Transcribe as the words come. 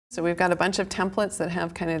So we've got a bunch of templates that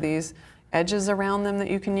have kind of these edges around them that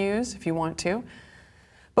you can use if you want to.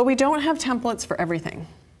 But we don't have templates for everything.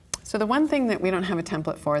 So the one thing that we don't have a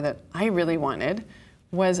template for that I really wanted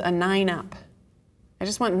was a 9 up. I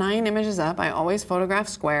just want 9 images up. I always photograph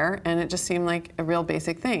square, and it just seemed like a real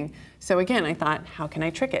basic thing. So again, I thought, how can I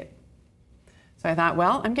trick it? So I thought,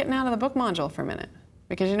 well, I'm getting out of the book module for a minute.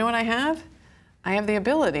 Because you know what I have? I have the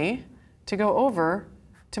ability to go over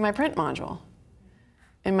to my print module.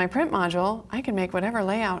 In my print module, I can make whatever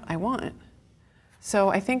layout I want. So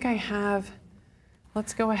I think I have,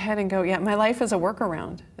 let's go ahead and go, yeah, my life is a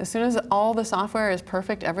workaround. As soon as all the software is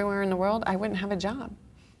perfect everywhere in the world, I wouldn't have a job,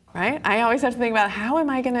 right? I always have to think about how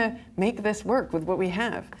am I gonna make this work with what we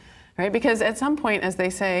have, right? Because at some point, as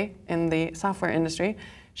they say in the software industry,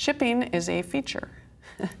 shipping is a feature.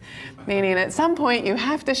 Meaning at some point you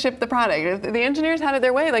have to ship the product. If the engineers had it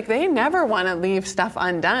their way, like they never want to leave stuff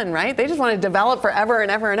undone, right? They just want to develop forever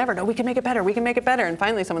and ever and ever. No, we can make it better, we can make it better. And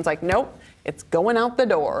finally someone's like, nope, it's going out the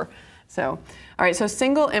door. So, all right, so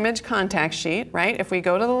single image contact sheet, right? If we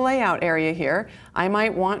go to the layout area here, I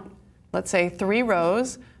might want, let's say 3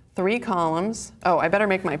 rows, 3 columns. Oh, I better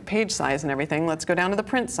make my page size and everything. Let's go down to the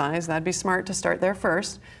print size. That'd be smart to start there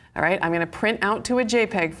first. All right, I'm going to print out to a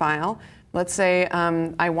JPEG file. Let's say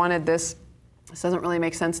I wanted this doesn't really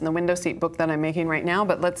make sense in the window seat book that I'm making right now,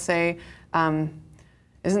 but let's say,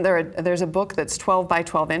 there's a book that's 12 by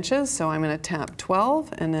 12 inches, so I'm going to tap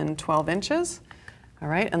 12 and then 12 inches. All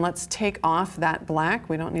right, and let's take off that black.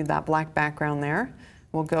 We don't need that black background there.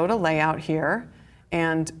 We'll go to layout here,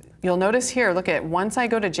 and you'll notice here, look at, once I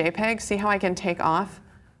go to JPEG, see how I can take off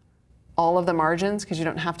all of the margins, because you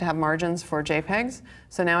don't have to have margins for JPEGs.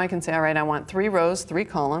 So now I can say, all right, I want 3 rows, 3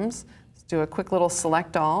 columns. Do a quick little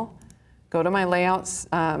select all, go to my layouts,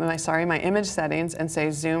 my image settings, and say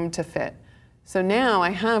zoom to fit. So now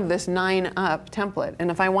I have this 9 up template, and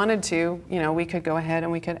if I wanted to, you know, we could go ahead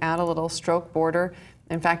and we could add a little stroke border.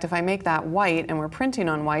 In fact, if I make that white and we're printing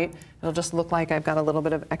on white, it'll just look like I've got a little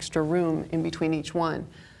bit of extra room in between each one.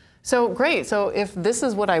 So great, so if this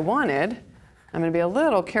is what I wanted, I'm going to be a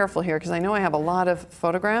little careful here because I know I have a lot of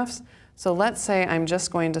photographs. So let's say I'm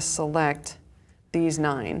just going to select these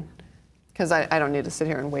 9. Because I don't need to sit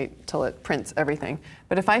here and wait till it prints everything.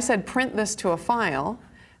 But if I said print this to a file,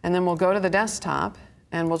 and then we'll go to the desktop,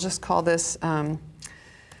 and we'll just call this 9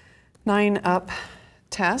 up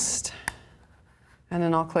test, and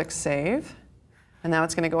then I'll click save. And now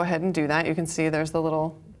it's going to go ahead and do that. You can see there's the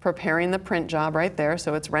little preparing the print job right there,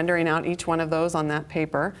 so it's rendering out each one of those on that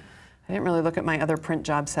paper. I didn't really look at my other print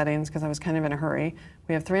job settings because I was kind of in a hurry.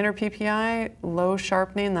 We have 300 ppi, low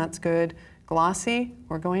sharpening, that's good. Glossy,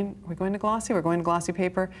 we're going to glossy? We're going to glossy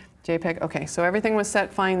paper, JPEG. Okay, so everything was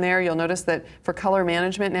set fine there. You'll notice that for color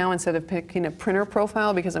management now, instead of picking a printer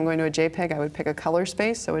profile because I'm going to a JPEG, I would pick a color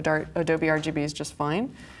space, so Adobe RGB is just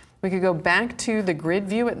fine. We could go back to the grid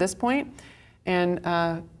view at this point, and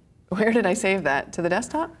where did I save that? To the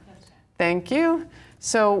desktop? Thank you.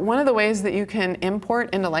 So one of the ways that you can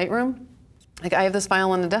import into Lightroom, like I have this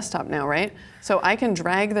file on the desktop now, right? So I can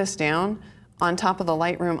drag this down on top of the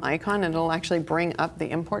Lightroom icon, and it'll actually bring up the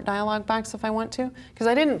import dialog box if I want to, because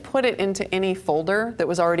I didn't put it into any folder that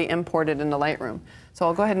was already imported into Lightroom. So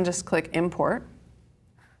I'll go ahead and just click import.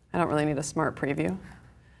 I don't really need a smart preview.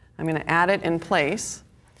 I'm going to add it in place.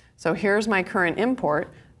 So here's my current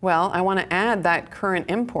import. Well, I want to add that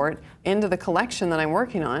current import into the collection that I'm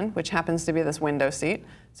working on, which happens to be this window seat.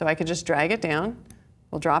 So I could just drag it down.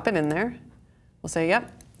 We'll drop it in there. We'll say,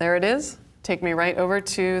 yep, there it is. Take me right over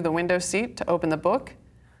to the window seat to open the book.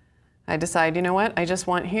 I decide, you know what, I just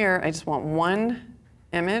want 1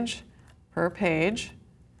 image per page.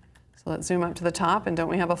 So let's zoom up to the top, and don't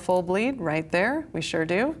we have a full bleed right there? We sure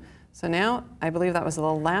do. So now, I believe that was the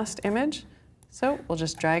last image. So we'll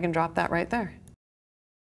just drag and drop that right there.